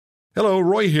Hello,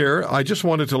 Roy here. I just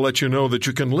wanted to let you know that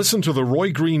you can listen to The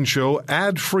Roy Green Show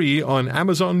ad-free on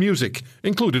Amazon Music,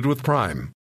 included with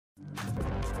Prime.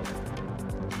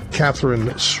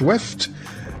 Catherine Swift,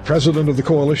 president of the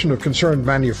Coalition of Concerned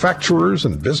Manufacturers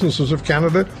and Businesses of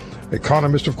Canada,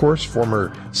 economist, of course,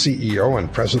 former CEO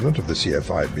and president of the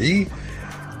CFIB,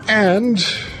 and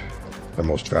the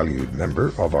most valued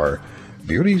member of our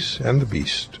Beauties and the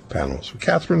Beast panels.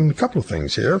 Catherine, a couple of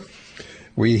things here.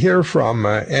 We hear from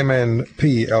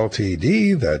MNP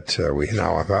Ltd that we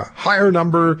now have a higher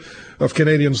number of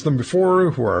Canadians than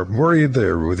before who are worried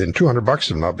they're within $200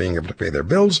 of not being able to pay their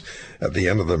bills at the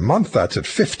end of the month. That's at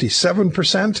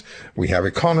 57%. We have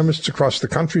economists across the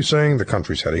country saying the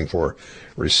country's heading for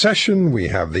recession. We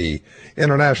have the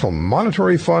International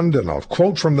Monetary Fund, and I'll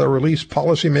quote from their release,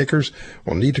 policymakers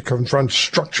will need to confront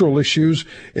structural issues,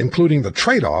 including the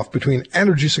trade-off between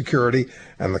energy security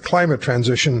and the climate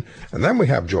transition. And then we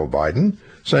have Joe Biden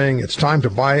saying it's time to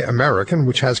buy American,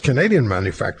 which has Canadian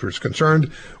manufacturers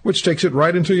concerned, which takes it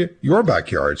right into your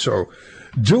backyard. So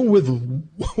do with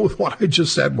what I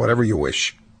just said whatever you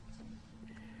wish.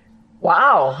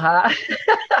 Wow.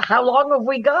 How long have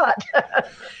we got?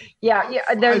 Yeah,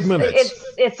 5 minutes.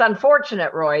 It's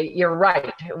unfortunate, Roy. You're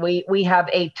right. We have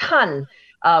a ton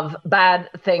of bad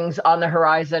things on the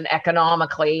horizon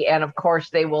economically, and of course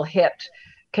they will hit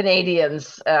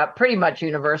Canadians pretty much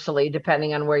universally,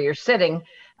 depending on where you're sitting,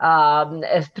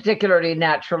 as particularly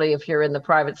naturally if you're in the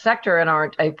private sector and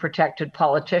aren't a protected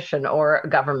politician or a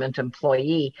government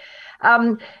employee.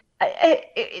 The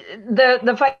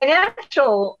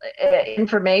financial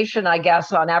information, I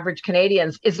guess, on average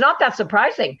Canadians is not that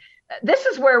surprising. This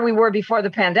is where we were before the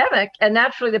pandemic, and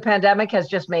naturally the pandemic has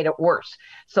just made it worse.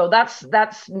 So that's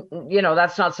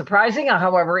not surprising.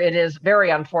 However, it is very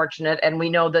unfortunate, and we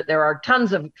know that there are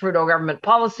tons of Trudeau government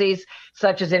policies,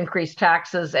 such as increased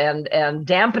taxes and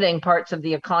dampening parts of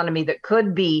the economy that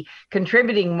could be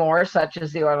contributing more, such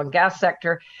as the oil and gas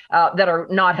sector, that are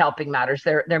not helping matters.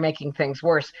 They're making things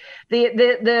worse.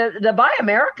 The Buy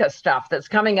America stuff that's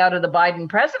coming out of the Biden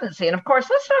presidency, and of course,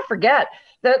 let's not forget.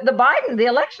 The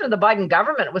election of the Biden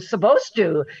government was supposed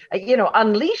to,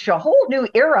 unleash a whole new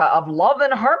era of love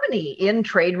and harmony in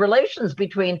trade relations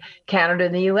between Canada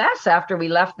and the U.S. after we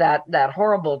left that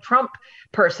horrible Trump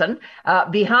person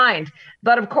behind.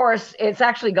 But of course, it's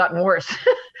actually gotten worse.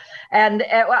 And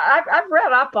I've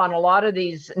read up on a lot of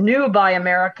these new Buy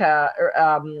America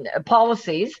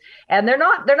policies, and they're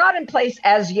not in place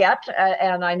as yet.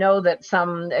 And I know that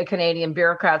some Canadian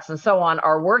bureaucrats and so on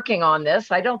are working on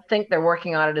this. I don't think they're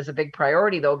working on it as a big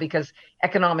priority, though, because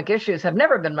economic issues have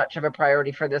never been much of a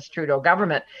priority for this Trudeau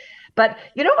government. But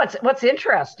you know what's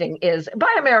interesting is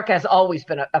Buy America has always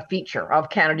been a feature of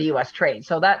Canada-U.S. trade,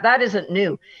 so that isn't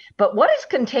new. But what is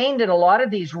contained in a lot of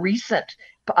these recent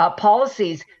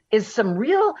policies is some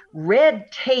real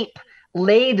red tape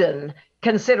laden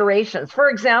considerations. For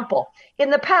example, in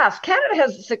the past,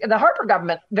 the Harper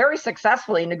government very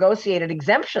successfully negotiated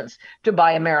exemptions to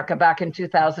Buy America back in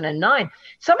 2009.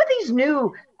 Some of these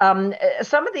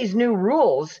new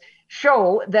rules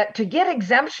show that to get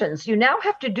exemptions, you now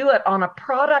have to do it on a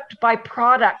product by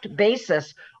product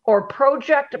basis or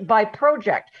project by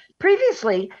project.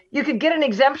 Previously, you could get an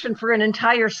exemption for an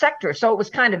entire sector, so it was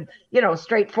kind of,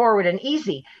 straightforward and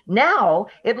easy. Now,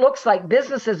 it looks like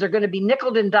businesses are going to be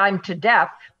nickeled and dimed to death,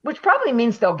 which probably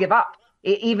means they'll give up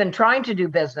even trying to do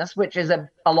business, which is a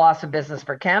loss of business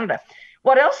for Canada.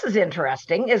 What else is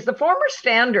interesting is the former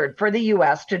standard for the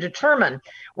U.S. to determine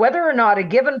whether or not a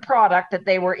given product that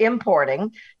they were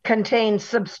importing contained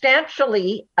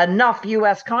substantially enough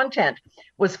U.S. content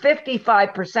was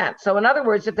 55%. So in other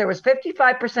words, if there was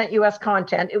 55% U.S.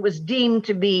 content, it was deemed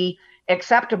to be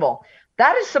acceptable.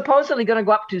 That is supposedly going to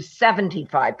go up to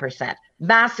 75%,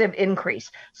 massive increase.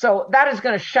 So that is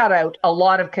going to shut out a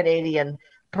lot of Canadian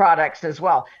products as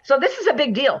well. So this is a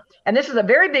big deal, and this is a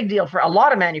very big deal for a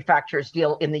lot of manufacturers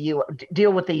deal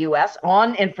with the U.S.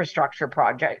 on infrastructure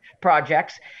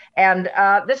projects, and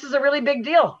this is a really big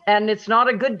deal, and it's not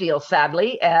a good deal,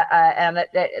 sadly.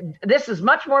 This is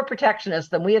much more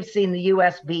protectionist than we have seen the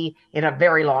U.S. be in a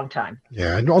very long time.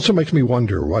 Yeah, it also makes me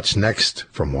wonder what's next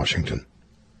from Washington.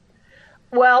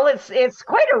 Well, it's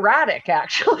quite erratic,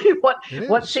 actually,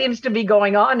 what seems to be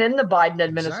going on in the Biden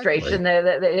administration.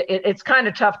 Exactly. It's kind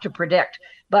of tough to predict,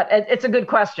 but it's a good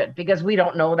question because we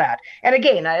don't know that. And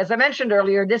again, as I mentioned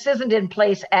earlier, this isn't in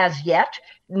place as yet.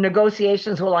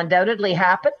 Negotiations will undoubtedly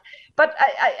happen. But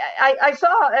I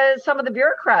saw some of the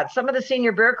bureaucrats, some of the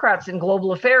senior bureaucrats in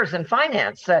global affairs and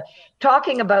finance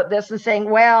talking about this and saying,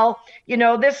 well,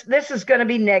 this is going to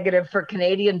be negative for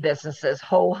Canadian businesses,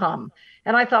 ho hum.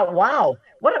 And I thought, wow,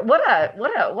 what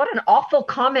an awful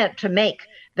comment to make.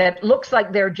 That looks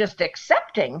like they're just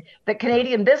accepting that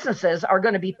Canadian businesses are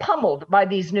going to be pummeled by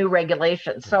these new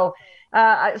regulations. So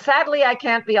sadly, I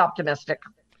can't be optimistic.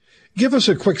 Give us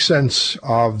a quick sense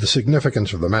of the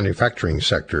significance of the manufacturing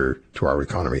sector to our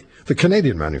economy, the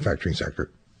Canadian manufacturing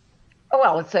sector.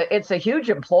 Well, it's a huge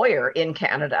employer in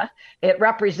Canada. It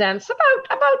represents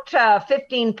about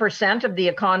 15% of the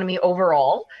economy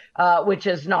overall, which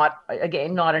is not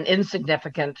an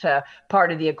insignificant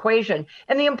part of the equation.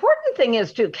 And the important thing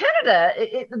is too, Canada.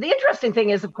 The interesting thing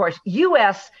is, of course,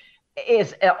 U.S.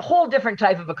 is a whole different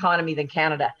type of economy than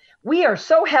Canada. We are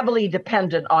so heavily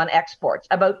dependent on exports.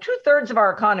 About 2/3 of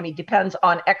our economy depends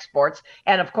on exports.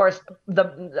 And of course,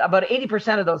 about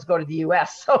 80% of those go to the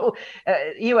U.S. So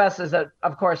U.S. is,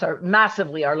 of course,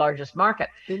 massively our largest market.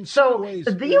 So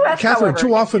the U.S., Catherine, however,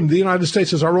 too often the United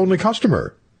States is our only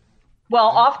customer. Well,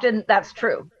 often that's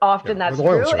true. That's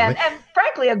oil, true. And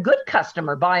frankly, a good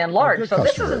customer by and large. So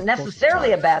this isn't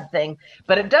necessarily a bad thing,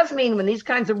 but it does mean when these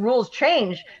kinds of rules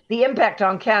change, the impact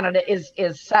on Canada is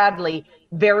sadly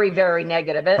very, very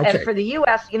negative. And for the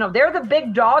U.S., they're the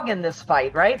big dog in this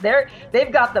fight, right?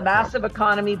 They've got the massive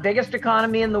economy, biggest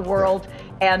economy in the world,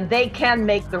 and they can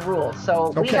make the rules.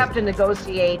 So we have to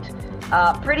negotiate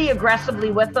pretty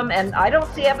aggressively with them. And I don't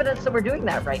see evidence that we're doing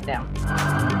that right now.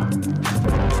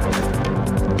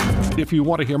 If you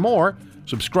want to hear more,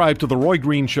 subscribe to The Roy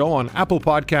Green Show on Apple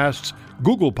Podcasts,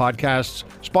 Google Podcasts,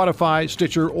 Spotify,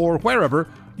 Stitcher, or wherever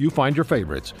you find your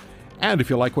favorites. And if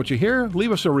you like what you hear,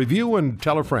 leave us a review and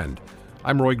tell a friend.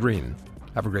 I'm Roy Green.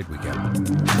 Have a great weekend.